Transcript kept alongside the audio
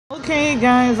Okay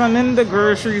guys, I'm in the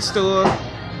grocery store.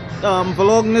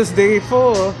 Vlogmas day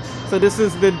 4. So this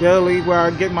is the deli where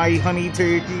I get my honey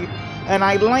turkey. And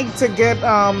I'd like to get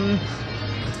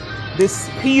this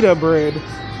pita bread.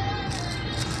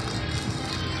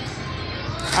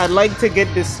 I'd like to get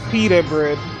this pita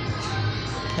bread.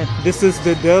 This is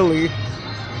the deli.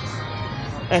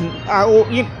 And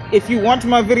if you watch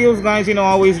my videos, guys, you know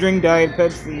I always drink Diet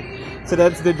Pepsi. So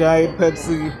that's the Diet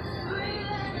Pepsi.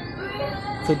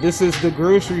 So this is the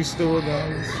grocery store,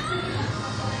 guys.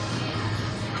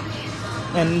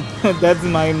 And that's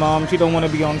my mom. She don't want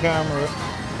to be on camera,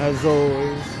 as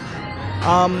always.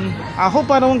 I hope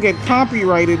I don't get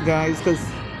copyrighted, guys, because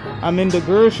I'm in the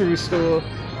grocery store.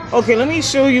 Okay, let me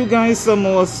show you guys some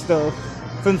more stuff,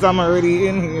 since I'm already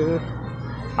in here.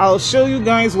 I'll show you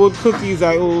guys what cookies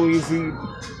I always eat.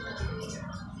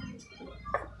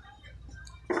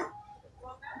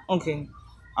 Okay,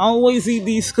 I always eat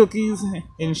these cookies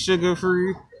in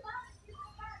sugar-free.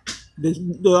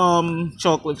 The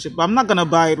chocolate chip. I'm not gonna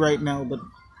buy it right now, but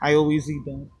I always eat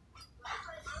them.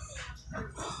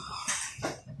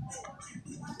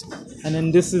 And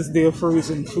then this is their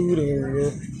frozen food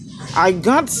area. I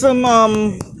got some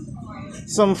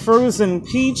frozen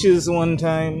peaches one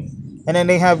time, and then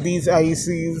they have these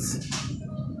ices.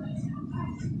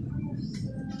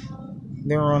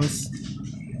 They're on.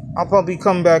 I'll probably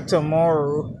come back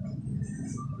tomorrow.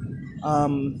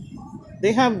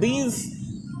 They have these.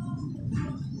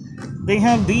 They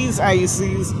have these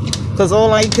ices, cause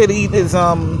all I could eat is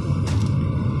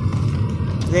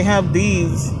They have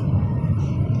these.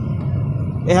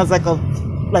 It has like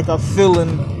a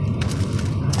filling.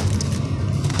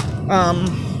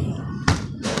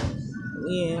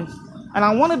 Yeah. And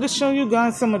I wanted to show you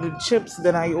guys some of the chips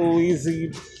that I always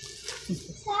eat.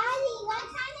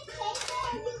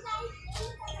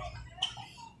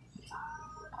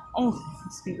 Oh,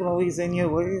 these people always in your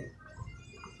way.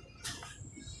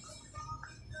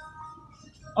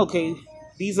 Okay,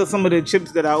 these are some of the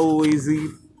chips that I always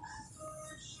eat.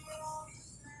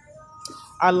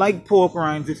 I like pork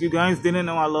rinds. If you guys didn't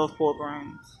know, I love pork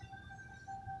rinds.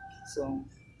 So,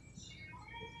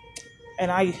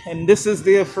 and this is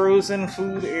their frozen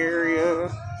food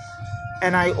area.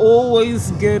 And I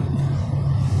always get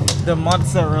the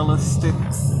mozzarella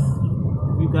sticks.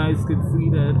 You guys could see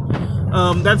that.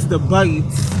 That's the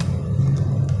bites.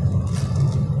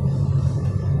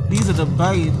 These are the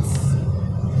bites.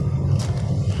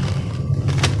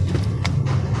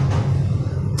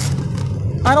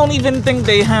 I don't even think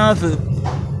they have it.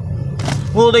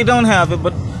 Well, they don't have it,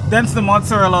 but that's the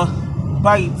mozzarella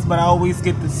bites, but I always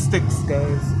get the sticks,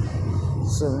 guys.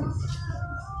 So.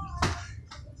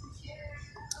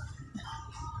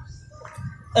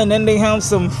 And then they have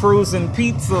some frozen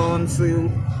pizza on sale.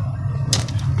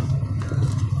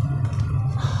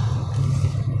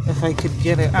 If I could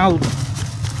get it out.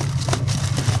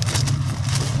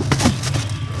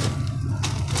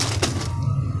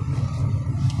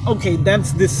 Okay,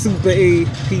 that's the Super A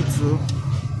pizza.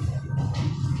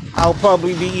 I'll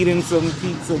probably be eating some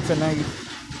pizza tonight.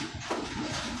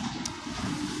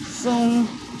 So,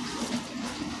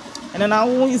 and then I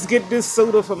always get this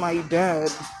soda for my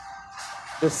dad.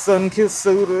 The Sun-Kissed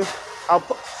soda. I'll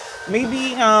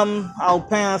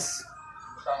pass.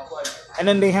 And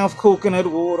then they have coconut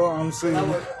water on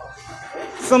sale.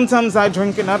 Sometimes I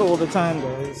drink it, not all the time,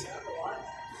 guys.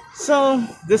 So,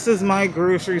 this is my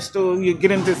grocery store. You're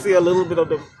getting to see a little bit of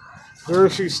the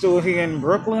grocery store here in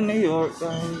Brooklyn, New York,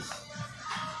 guys.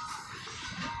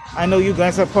 I know you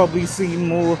guys have probably seen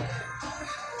more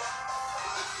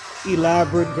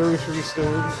elaborate grocery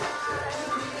stores.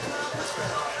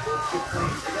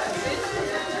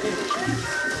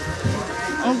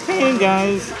 Okay,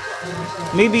 guys.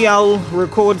 Maybe I'll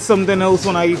record something else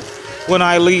when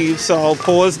I leave, so I'll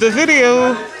pause the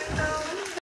video.